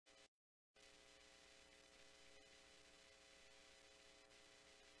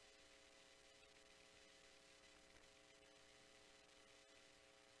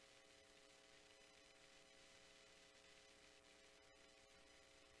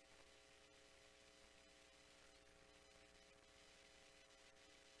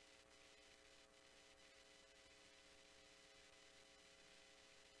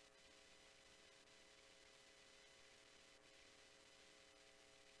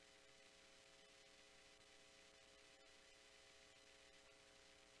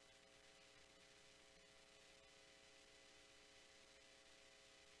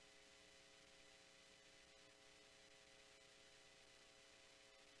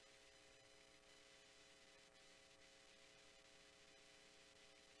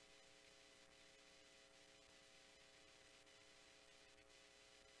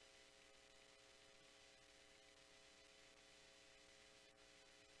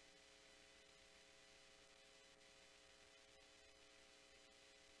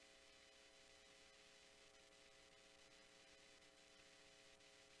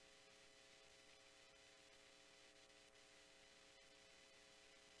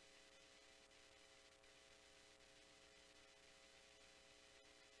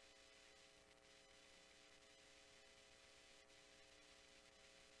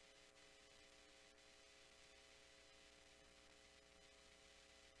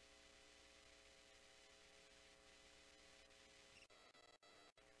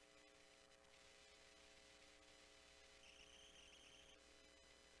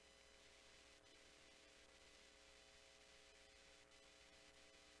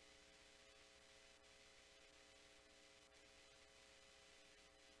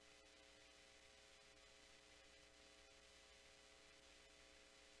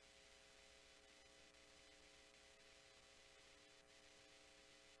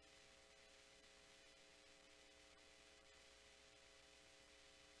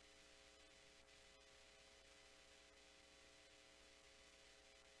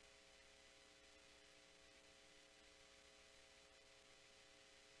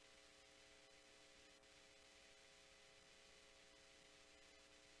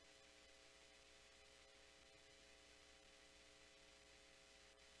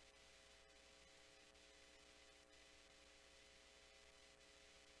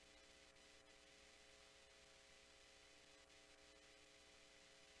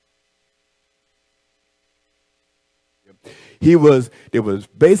It was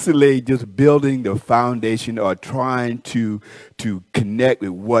basically just building the foundation or trying to connect with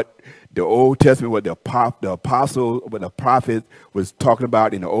what the Old Testament, what the apostle, what the prophet was talking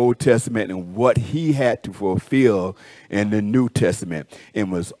about in the Old Testament and what he had to fulfill in the New Testament. It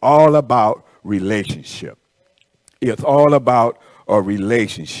was all about relationship. It's all about a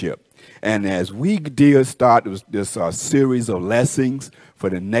relationship. And as we did start this series of lessons for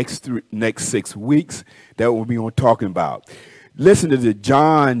the next 6 weeks, that we'll be on talking about. Listen to the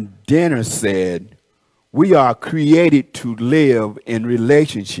John Denner said, we are created to live in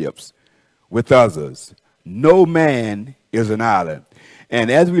relationships with others. No man is an island. And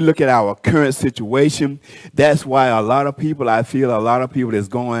as we look at our current situation, that's why I feel a lot of people is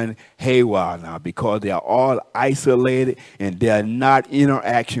going haywire now, because they are all isolated and they're not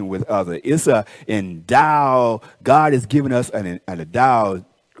interaction with others. It's a endowed, God has given us an endowed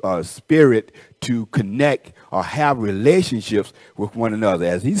spirit to connect or have relationships with one another.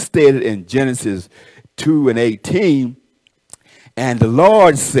 As he stated in Genesis 2:18, and the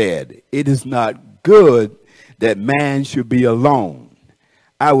Lord said, it is not good that man should be alone.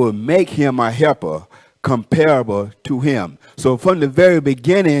 I will make him a helper comparable to him. So from the very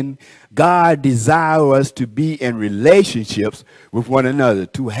beginning, God desires us to be in relationships with one another,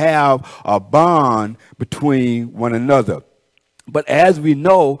 to have a bond between one another. But as we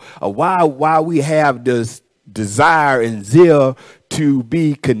know, while we have this desire and zeal to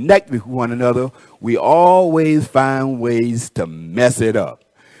be connected with one another, we always find ways to mess it up.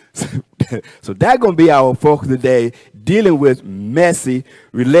 So that's going to be our focus today, dealing with messy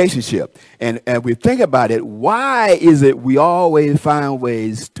relationship. And we think about it, why is it we always find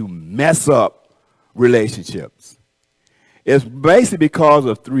ways to mess up relationships? It's basically because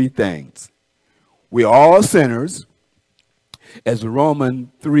of three things. We're all sinners. As Romans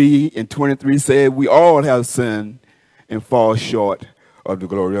 3:23 said, we all have sinned and fall short of the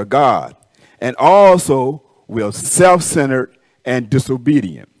glory of God. And also, we're self-centered and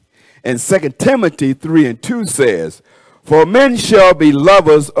disobedient. And 2 Timothy 3:2 says, for men shall be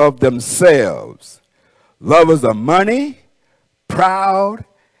lovers of themselves, lovers of money, proud,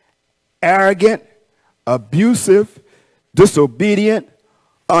 arrogant, abusive, disobedient,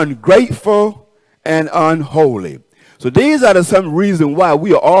 ungrateful, and unholy. So these are some reasons why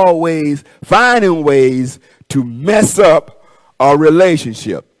we are always finding ways to mess up our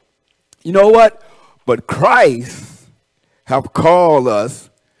relationship. You know what? But Christ have called us,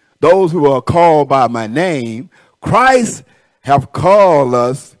 those who are called by my name, Christ have called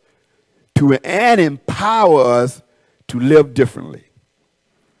us to and empower us to live differently.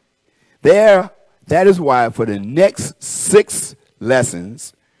 That is why for the next 6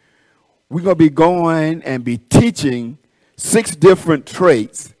 lessons, we're going to be going and be teaching 6 different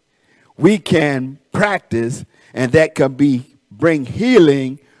traits we can practice, and that can bring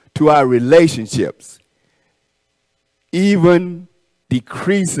healing to our relationships, even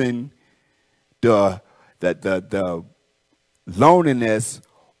decreasing the loneliness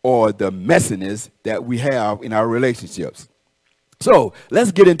or the messiness that we have in our relationships. So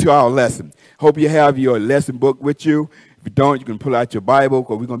let's get into our lesson. Hope you have your lesson book with you. If you don't, you can pull out your Bible,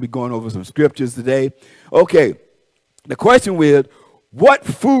 because we're going to be going over some scriptures today. Okay, the question is, what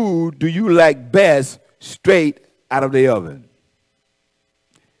food do you like best straight out of the oven?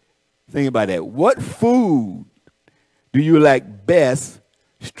 Think about that. What food do you like best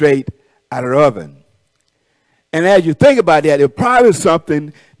straight out of the oven? And as you think about that, it's probably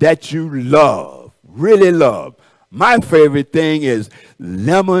something that you love, really love. My favorite thing is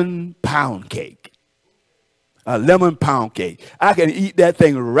lemon pound cake. A lemon pound cake. I can eat that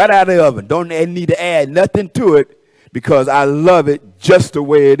thing right out of the oven. Don't need to add nothing to it, because I love it just the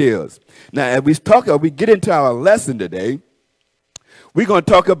way it is. Now, as we get into our lesson today, we're going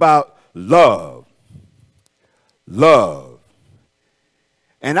to talk about love. Love.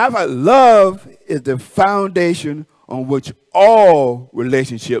 And I thought love is the foundation on which all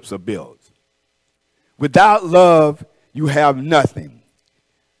relationships are built. Without love, you have nothing.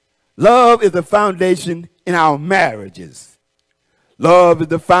 Love is the foundation in our marriages. Love is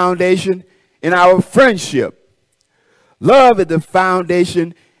the foundation in our friendship. Love is the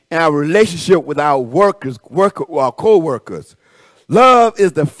foundation in our relationship with our our co-workers. Love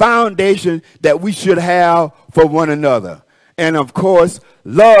is the foundation that we should have for one another. And of course,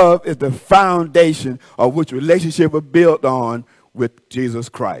 love is the foundation of which relationship is built on with Jesus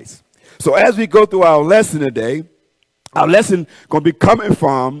Christ. So as we go through our lesson today, our lesson going to be coming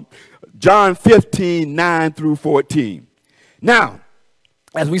from John 15:9 through 14. Now,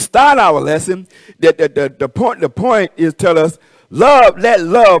 as we start our lesson, the point is tell us let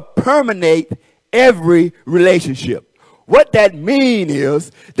love permeate every relationship. What that means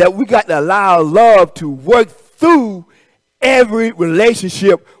is that we got to allow love to work through every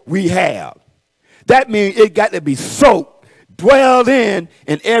relationship we have. That means it got to be soaked, dwelled in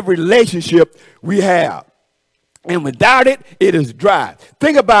every relationship we have. And without it, it is dry.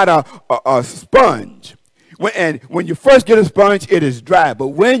 Think about a sponge. When you first get a sponge, it is dry. But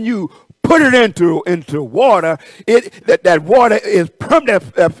when you put it into water, that water is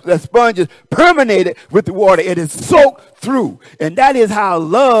that sponge is permeated with the water. It is soaked through. And that is how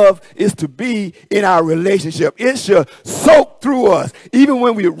love is to be in our relationship. It should soak through us. Even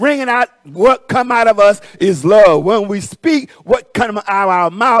when we're wringing out, what come out of us is love. When we speak, what come out of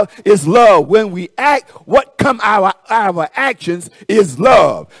our mouth is love. When we act, what come out of our actions is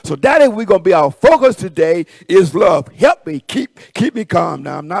love. So that is we're going to be our focus today is love. Help me, keep me calm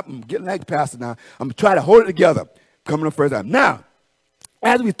now. I'm getting like pastor now. I'm going to try to hold it together. Coming the first time. Now,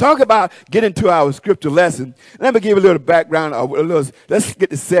 as we talk about getting to our scripture lesson, let me give a little background. Let's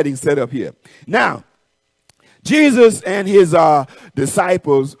get the setting set up here. Now, Jesus and his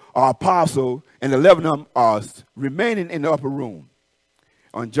disciples, or apostles, and 11 of them are remaining in the upper room.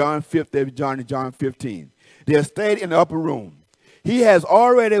 On John 15. They have stayed in the upper room. He has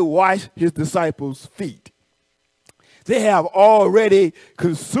already washed his disciples' feet. They have already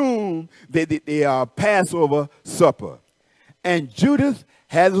consumed the Passover supper. And Judas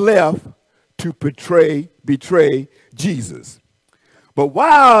had left to betray Jesus. But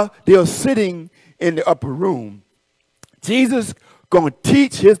while they're sitting in the upper room, Jesus going to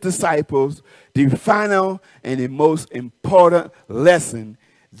teach his disciples the final and the most important lesson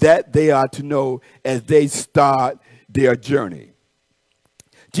that they are to know as they start their journey.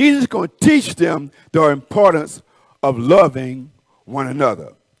 Jesus is going to teach them the importance of loving one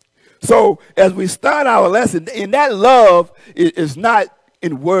another. So as we start our lesson, and that love is not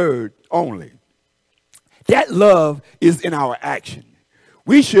in word only. That love is in our action.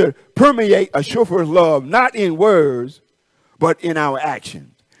 We should permeate a chauffeur's love not in words, but in our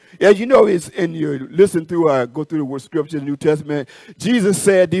actions. As you know, it's in your listen through, go through the word scripture, the New Testament. Jesus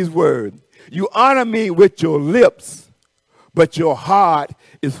said these words: "You honor me with your lips, but your heart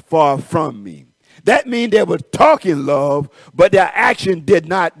is far from me." That means they were talking love, but their action did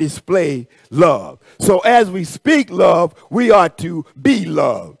not display love. So as we speak love, we are to be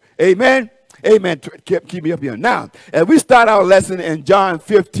love. Amen? Amen. Keep me up here. Now, as we start our lesson in John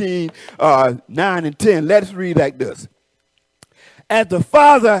 15, 9 and 10, let's read like this. "As the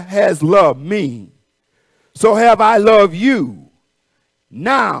Father has loved me, so have I loved you.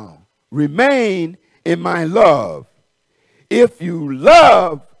 Now remain in my love. If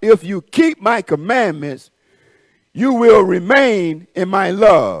you keep my commandments, you will remain in my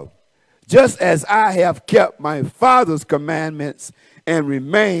love, just as I have kept my Father's commandments and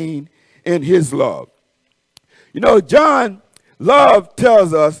remain in his love." You know, John, love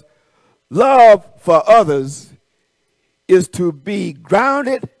tells us love for others is to be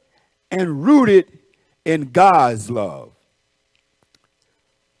grounded and rooted in God's love.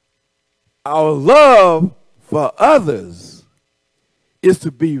 Our love for others is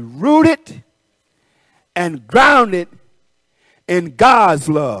to be rooted and grounded in God's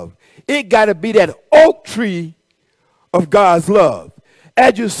love. It got to be that oak tree of God's love.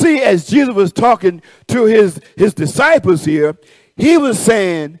 As you see, as Jesus was talking to his disciples here, he was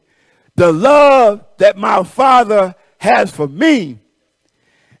saying, the love that my Father has for me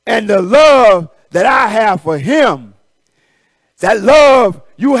and the love that I have for him, that love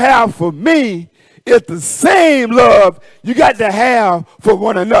you have for me is the same love you got to have for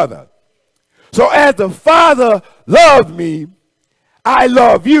one another. So as the Father loved me, I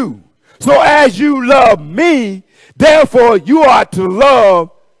love you. So as you love me, therefore you are to love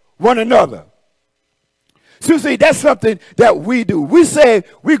one another. So see, that's something that we do. We say,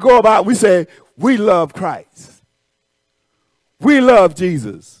 we love Christ. We love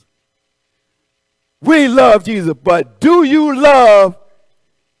Jesus. We love Jesus. But do you love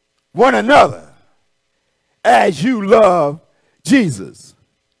one another as you love Jesus?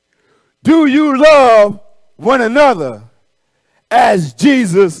 Do you love one another as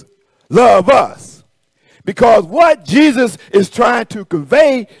Jesus loved us? Because what Jesus is trying to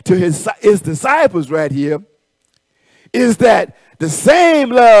convey to his disciples right here is that the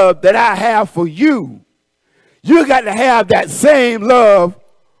same love that I have for you, you got to have that same love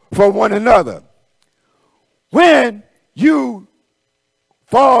for one another. When you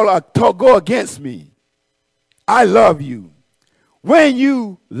fall or go against me, I love you. When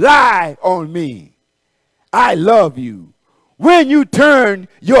you lie on me, I love you. When you turn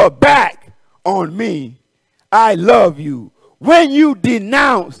your back on me, I love you. When you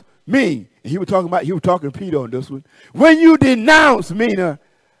denounce me, and he was talking to Peter on this one. When you denounce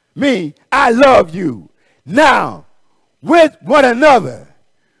me, I love you. Now, with one another,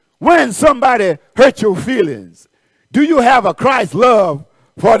 when somebody hurt your feelings, do you have a Christ love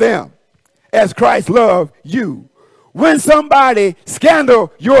for them as Christ loved you? When somebody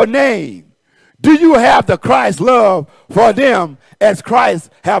scandal your name, do you have the Christ love for them as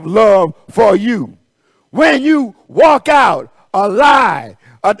Christ have love for you? When you walk out a lie,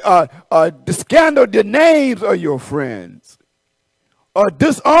 scandal the names of your friends, or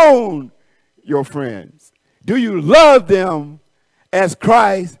disown your friends, do you love them as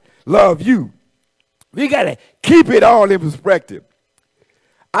Christ loved you? We got to keep it all in perspective.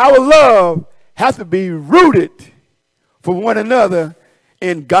 Our love has to be rooted for one another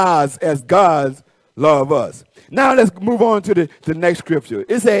in God's, as God's love us. Now let's move on to the next scripture.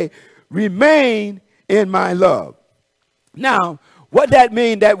 It says, remain in my love. Now, what that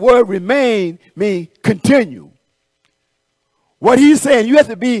means, that word remain means continue. What he's saying, you have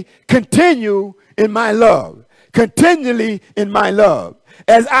to be continue in my love. Continually in my love.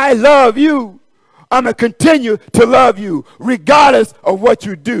 As I love you, I'm going to continue to love you regardless of what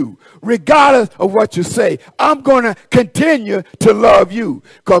you do, regardless of what you say. I'm going to continue to love you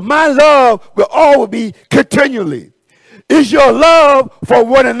because my love will always be continually. Is your love for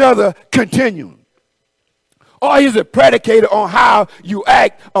one another continuing? Or is it predicated on how you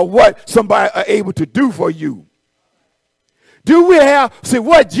act or what somebody are able to do for you? Do we have, see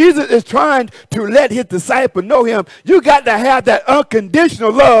what Jesus is trying to let his disciple know him, you got to have that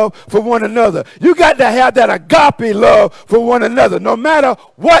unconditional love for one another. You got to have that agape love for one another. No matter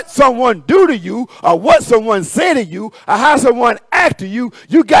what someone do to you or what someone say to you or how someone act to you,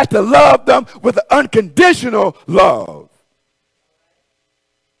 you got to love them with an unconditional love.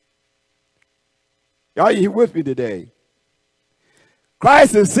 Are you here with me today?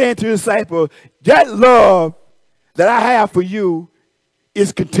 Christ is saying to his disciple, that love that I have for you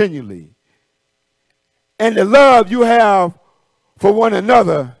is continually. And the love you have for one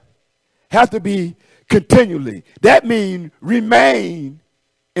another has to be continually. That means remain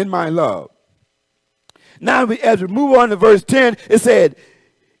in my love. Now, as we move on to verse 10, it said,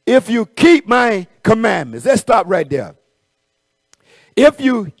 if you keep my commandments. Let's stop right there. If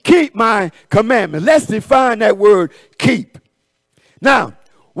you keep my commandments. Let's define that word keep. Now,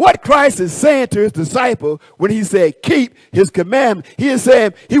 what Christ is saying to his disciple when he said keep his commandments, he is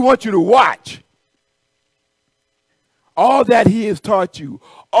saying he wants you to watch all that he has taught you,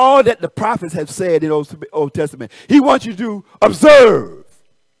 all that the prophets have said in the Old Testament. He wants you to observe.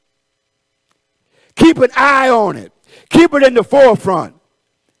 Keep an eye on it. Keep it in the forefront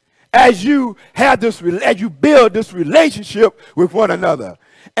as you have this, as you build this relationship with one another.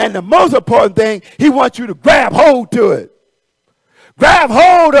 And the most important thing, he wants you to grab hold to it. Grab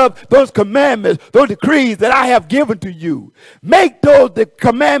hold of those commandments, those decrees that I have given to you. Make those the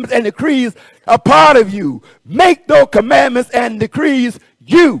commandments and decrees a part of you. Make those commandments and decrees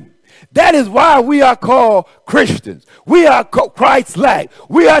you. That is why we are called Christians. We are Christ-like.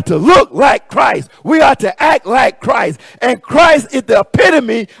 We are to look like Christ. We are to act like Christ. And Christ is the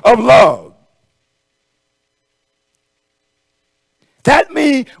epitome of love. That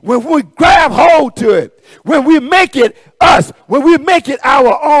means when we grab hold to it, when we make it us, when we make it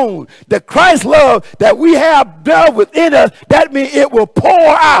our own, the Christ love that we have done within us, that means it will pour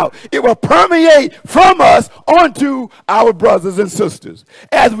out. It will permeate from us onto our brothers and sisters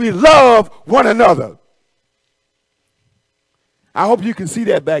as we love one another. I hope you can see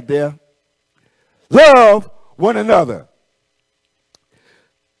that back there. Love one another.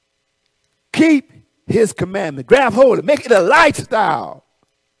 Keep his commandment. Grab hold of it. Make it a lifestyle.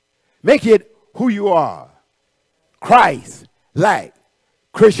 Make it who you are. Christ-like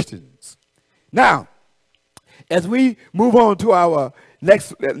Christians. Now, as we move on to our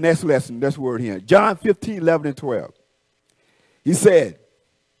next lesson, this word here, John 15, 11, and 12. He said,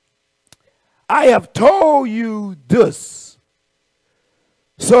 I have told you this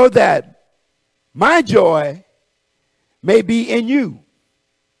so that my joy may be in you.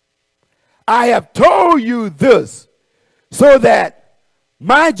 I have told you this so that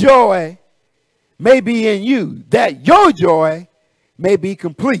my joy may be in you, that your joy may be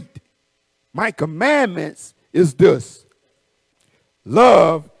complete. My commandments is this: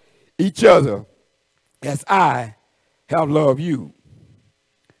 love each other as I have loved you.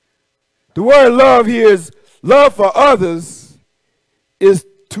 The word love here is love for others is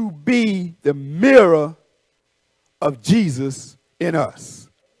to be the mirror of Jesus in us.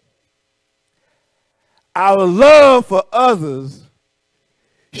 Our love for others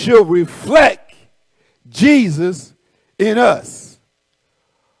should reflect Jesus in us.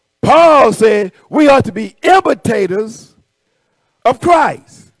 Paul said we ought to be imitators of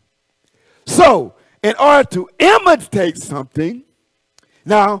Christ. So, in order to imitate something,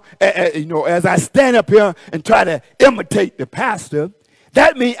 now, as I stand up here and try to imitate the pastor,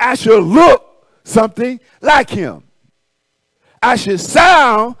 that means I should look something like him. I should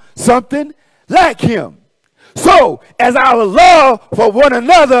sound something like him. So, as our love for one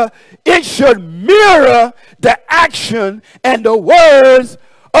another, it should mirror the action and the words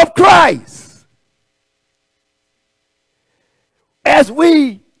of Christ. As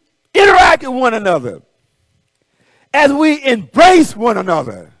we interact with one another, as we embrace one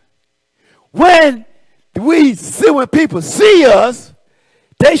another, when people see us,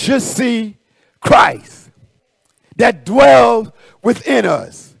 they should see Christ that dwells within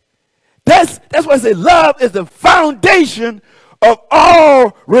us. That's why I say love is the foundation of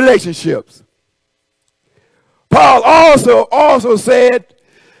all relationships. Paul also said,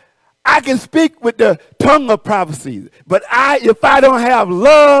 I can speak with the tongue of prophecy, but if I don't have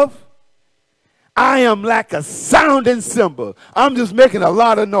love, I am like a sounding cymbal. I'm just making a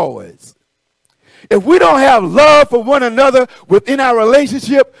lot of noise. If we don't have love for one another within our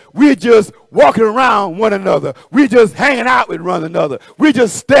relationship, we're just walking around one another. We're just hanging out with one another. We're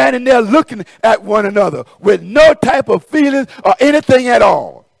just standing there looking at one another with no type of feelings or anything at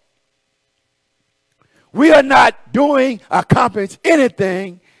all. We are not accomplishing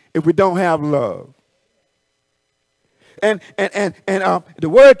anything if we don't have love. And the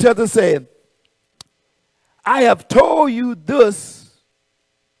word tells us, saying, I have told you this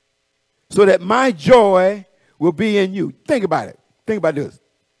so that my joy will be in you. Think about it. Think about this.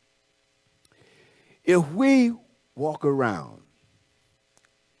 If we walk around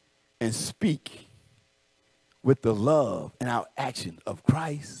and speak with the love and our action of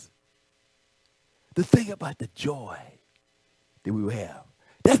Christ, to think about the joy that we will have.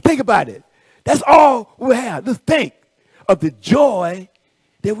 Let's think about it. That's all we have. Just think of the joy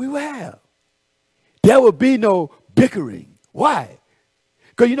that we will have. There will be no bickering. Why?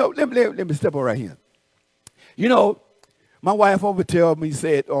 Because, let me step over right here. My wife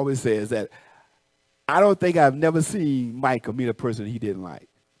always says that I don't think I've never seen Michael meet a person he didn't like.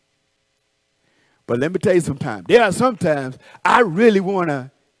 But let me tell you sometimes. There are sometimes I really want to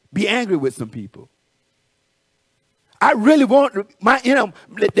be angry with some people. I really want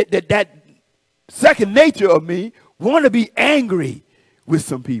that second nature of me want to be angry with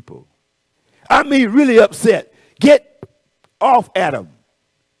some people. I mean, really upset. Get off at them.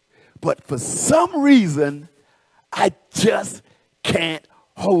 But for some reason, I just can't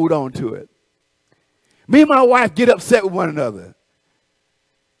hold on to it. Me and my wife get upset with one another.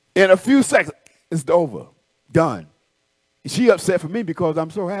 In a few seconds, it's over. Done. She upset for me because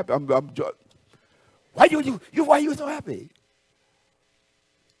I'm so happy. Why you so happy?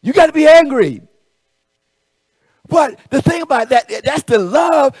 You got to be angry. But the thing about that's the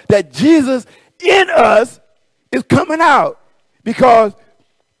love that Jesus in us is coming out. Because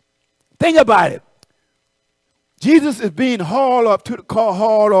think about it. Jesus is being hauled off to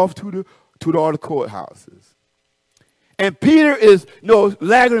all the courthouses. And Peter is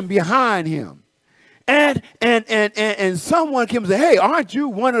lagging behind him. And someone came and said, hey, aren't you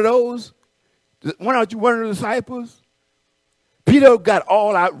one of those? Aren't you one of the disciples? Peter got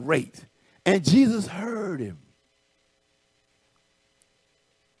all outraged. And Jesus heard him.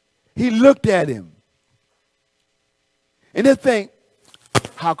 He looked at him. And just think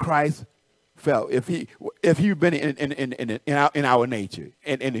how Christ felt if he'd been in our nature,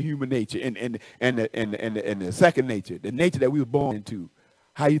 in the human nature, in the second nature, the nature that we were born into.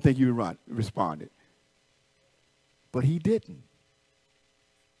 How you think he would responded? But he didn't.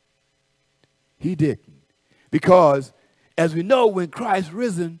 He didn't. Because as we know, when Christ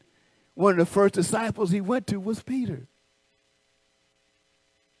risen, one of the first disciples he went to was Peter.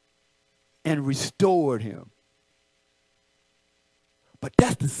 And restored him. But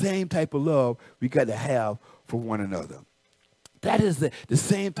that's the same type of love we got to have for one another. That is the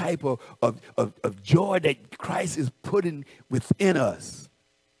same type of joy that Christ is putting within us.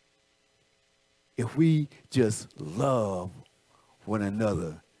 If we just love one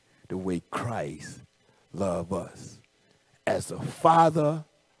another the way Christ loved us. As the Father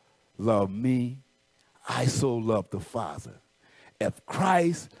loved me, I so love the Father. If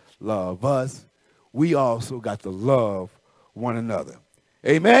Christ loved us, we also got to love one another.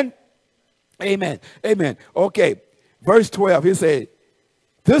 Amen? Amen. Amen. Okay, verse 12, he said,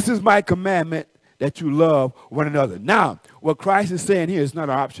 this is my commandment that you love one another. Now, what Christ is saying here is not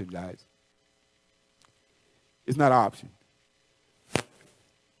an option, guys. It's not an option.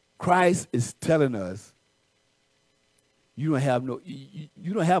 Christ is telling us You don't have no,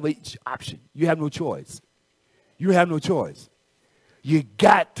 you don't have an option. You have no choice. You have no choice. You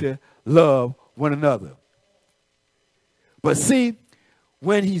got to love one another. But see,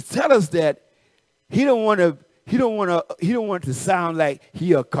 when he tells us that, he don't want it to sound like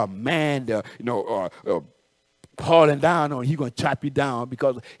he a commander, or hauling down on. He's gonna chop you down,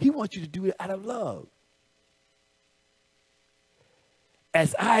 because he wants you to do it out of love.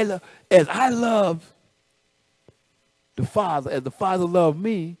 As I love the Father, as the Father loved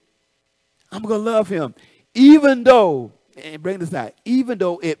me, I'm gonna love him, even though, and bring this down, even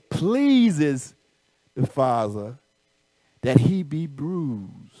though it pleases the Father that he be bruised.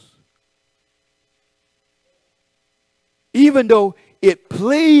 Even though it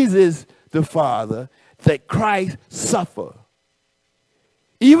pleases the Father that Christ suffer.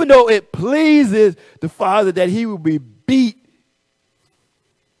 Even though it pleases the Father that he will be beat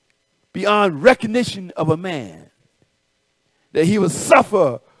beyond recognition of a man, that he will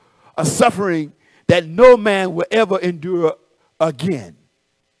suffer a suffering that no man will ever endure again.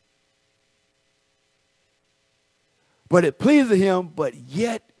 But it pleases him, but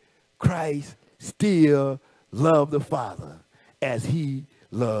yet Christ still loved the Father as he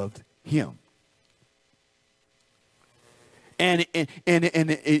loved him. And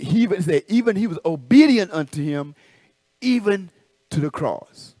he even said, even he was obedient unto him, even to the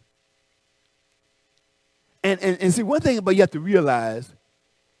cross. And see, one thing about you have to realize,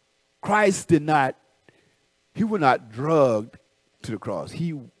 Christ he was not drugged to the cross.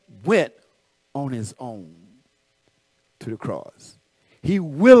 He went on his own to the cross. He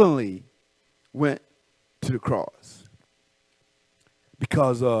willingly went to the cross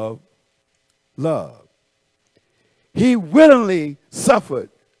because of love. He willingly suffered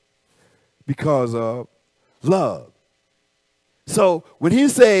because of love. So when he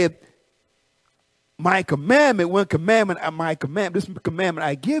said, my commandment, this commandment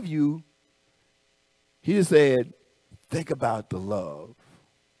I give you, he just said, think about the love.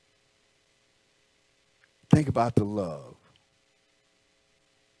 Think about the love.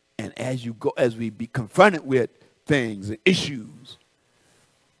 And as we be confronted with things and issues,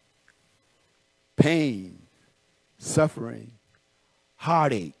 pain, suffering,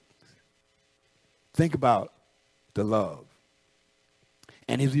 heartache, think about the love.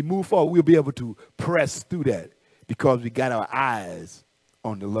 And as we move forward, we'll be able to press through that because we got our eyes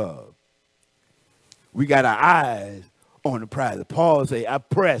on the love. We got our eyes on the prize. Paul say, I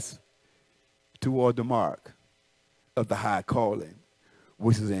press toward the mark of the high calling,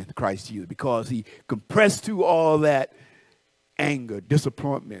 which is in Christ Jesus, because he compressed through all that anger,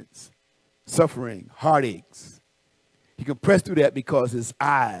 disappointments, suffering, heartaches. He compressed through that because his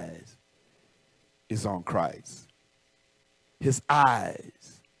eyes is on Christ. His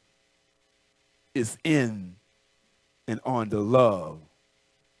eyes is in and on the love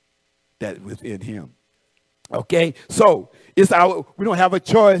that is within him. Okay? So, we don't have a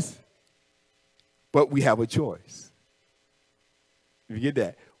choice, but we have a choice. You get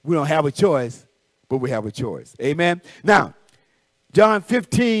that? We don't have a choice, but we have a choice. Amen? Now, John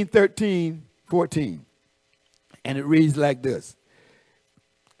 15, 13, 14. And it reads like this.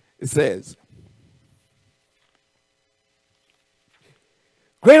 It says,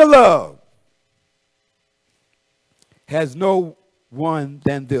 greater love has no one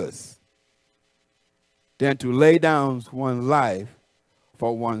than this, than to lay down one's life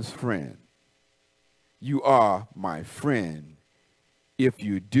for one's friend. You are my friend if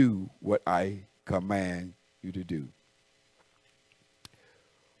you do what I command you to do.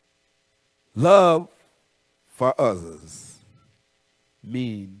 Love for others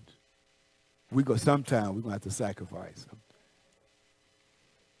means sometimes we're going to have to sacrifice something.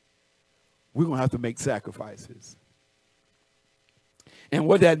 We're going to have to make sacrifices. And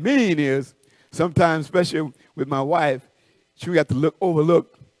what that means is, sometimes, especially with my wife, she have to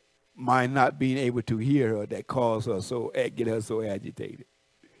overlook my not being able to hear her that cause her get her so agitated.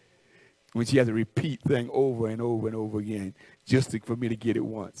 When she has to repeat things over and over and over again just for me to get it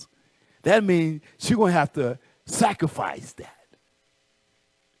once. That means she's going to have to sacrifice that.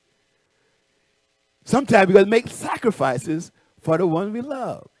 Sometimes we got to make sacrifices for the ones we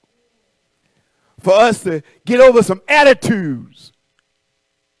love. For us to get over some attitudes,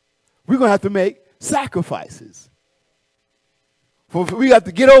 we're going to have to make sacrifices. We have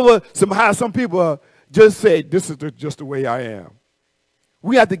to get over how some people just say, this is just the way I am.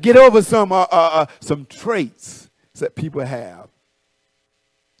 We have to get over some traits that people have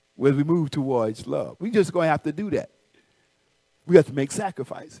when we move towards love. We're just going to have to do that. We have to make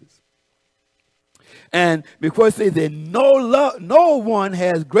sacrifices. And because they say that no one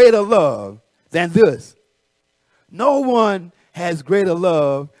has greater love than this, No one has greater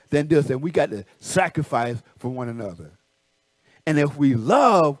love than this, and we got to sacrifice for one another. And if we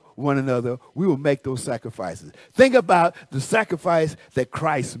love one another, we will make those sacrifices. Think about the sacrifice that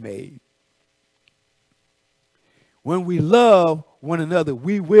Christ made. When we love one another,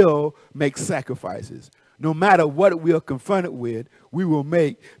 we will make sacrifices. No matter what we are confronted with, we will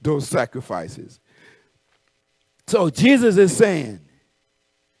make those sacrifices. So Jesus is saying,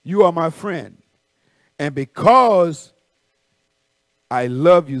 you are my friend. And because I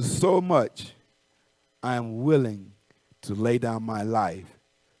love you so much, I am willing to lay down my life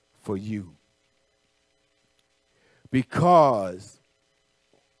for you. Because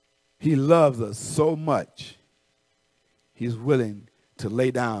he loves us so much, he's willing to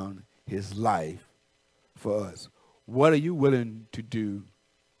lay down his life for us. What are you willing to do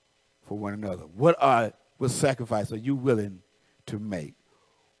for one another? What sacrifice are you willing to make?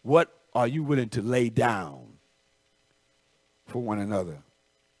 What are you willing to lay down for one another?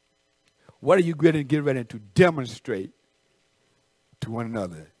 What are you getting ready to demonstrate to one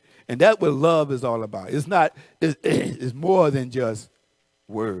another? And that's what love is all about. It's more than just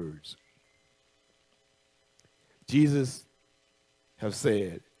words. Jesus has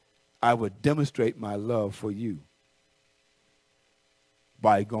said, I will demonstrate my love for you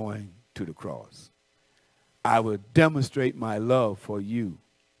by going to the cross. I will demonstrate my love for you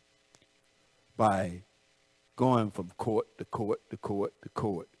by going from court to court to court to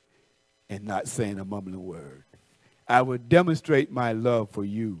court and not saying a mumbling word. I will demonstrate my love for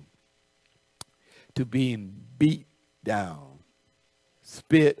you to being beat down,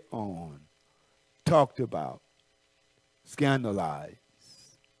 spit on, talked about, scandalized,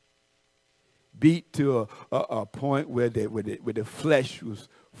 beat to a point where the flesh was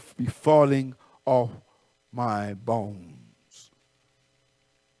be falling off my bones.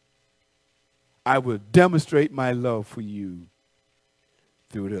 I will demonstrate my love for you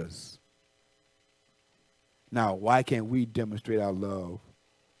through this. Now, why can't we demonstrate our love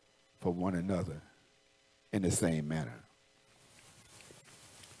for one another in the same manner?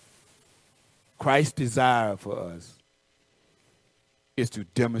 Christ's desire for us is to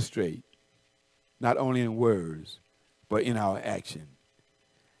demonstrate, not only in words, but in our action,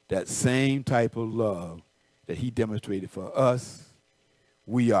 that same type of love that he demonstrated for us,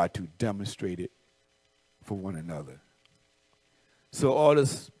 we are to demonstrate it for one another. So all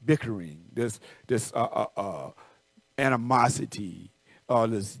this bickering, this animosity, all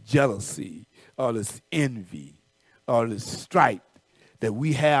this jealousy, all this envy, all this strife that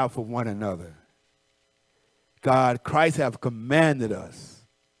we have for one another, Christ have commanded us,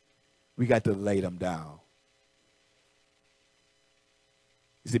 we got to lay them down.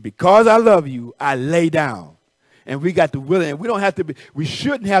 He said, because I love you, I lay down. And we got to will it. And we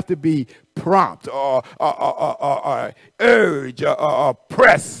shouldn't have to be prompt or urge or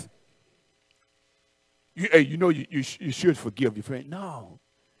press. You should forgive your friend. No.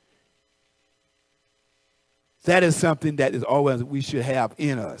 That is something that is always we should have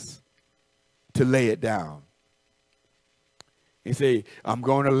in us to lay it down. He say, I'm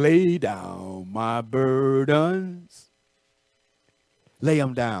going to lay down my burdens. Lay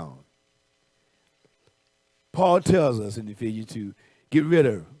them down. Paul tells us in Ephesians 2, get rid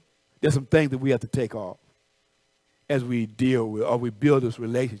of. There's some things that we have to take off as we deal with or we build this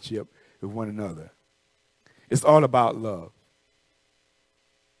relationship with one another. It's all about love.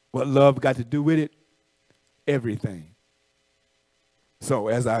 What love got to do with it? Everything. So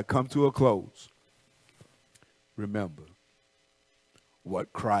as I come to a close, remember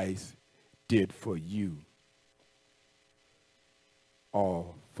what Christ did for you,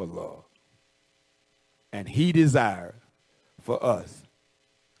 all for love. And he desired for us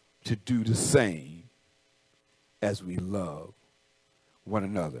to do the same as we love one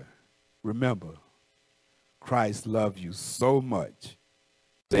another. Remember, Christ loved you so much.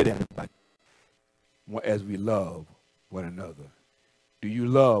 Say that as we love one another. Do you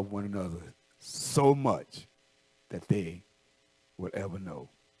love one another so much that they will ever know?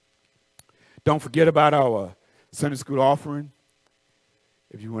 Don't forget about our Sunday school offering.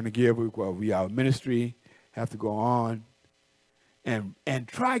 If you want to give, our ministry have to go on and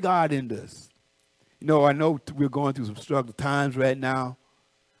try God in this. You know, I know we're going through some struggle times right now,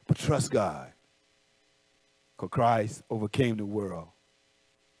 but trust God. Because Christ overcame the world.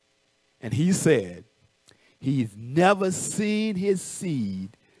 And he said he's never seen his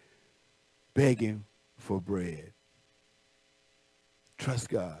seed begging for bread. Trust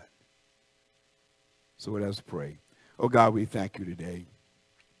God. So let us pray. Oh God, we thank you today.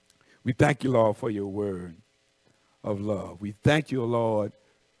 We thank you, Lord, for your word of love. We thank you, Lord,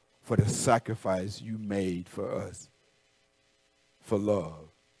 for the sacrifice you made for us, for love.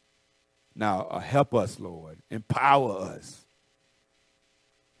 Now, help us, Lord. Empower us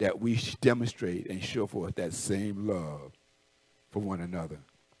that we demonstrate and show forth that same love for one another.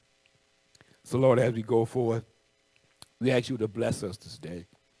 So, Lord, as we go forth, we ask you to bless us this day.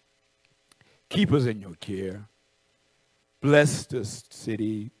 Keep us in your care. Bless this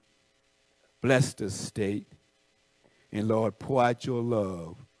city. Bless this state. And, Lord, pour out your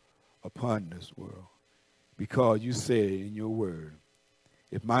love upon this world. Because you said in your word,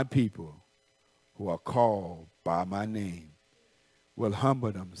 if my people who are called by my name will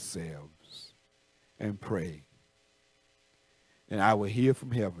humble themselves and pray, and I will hear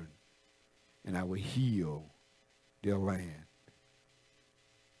from heaven, and I will heal their land.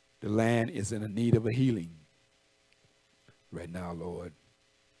 The land is in need of a healing right now, Lord.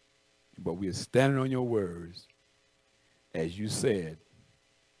 But we are standing on your words. As you said,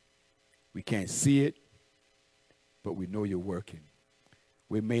 we can't see it, but we know you're working.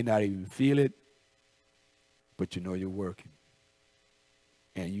 We may not even feel it, but you know you're working.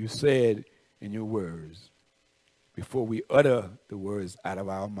 And you said in your words, before we utter the words out of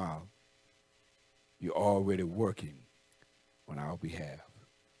our mouth, you're already working on our behalf.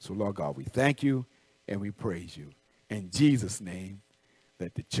 So, Lord God, we thank you and we praise you. In Jesus' name,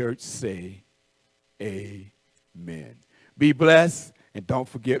 let the church say amen. Be blessed, and don't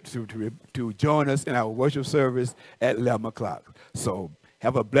forget to join us in our worship service at 11 o'clock. So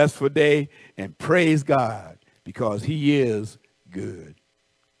have a blessed day and praise God because he is good.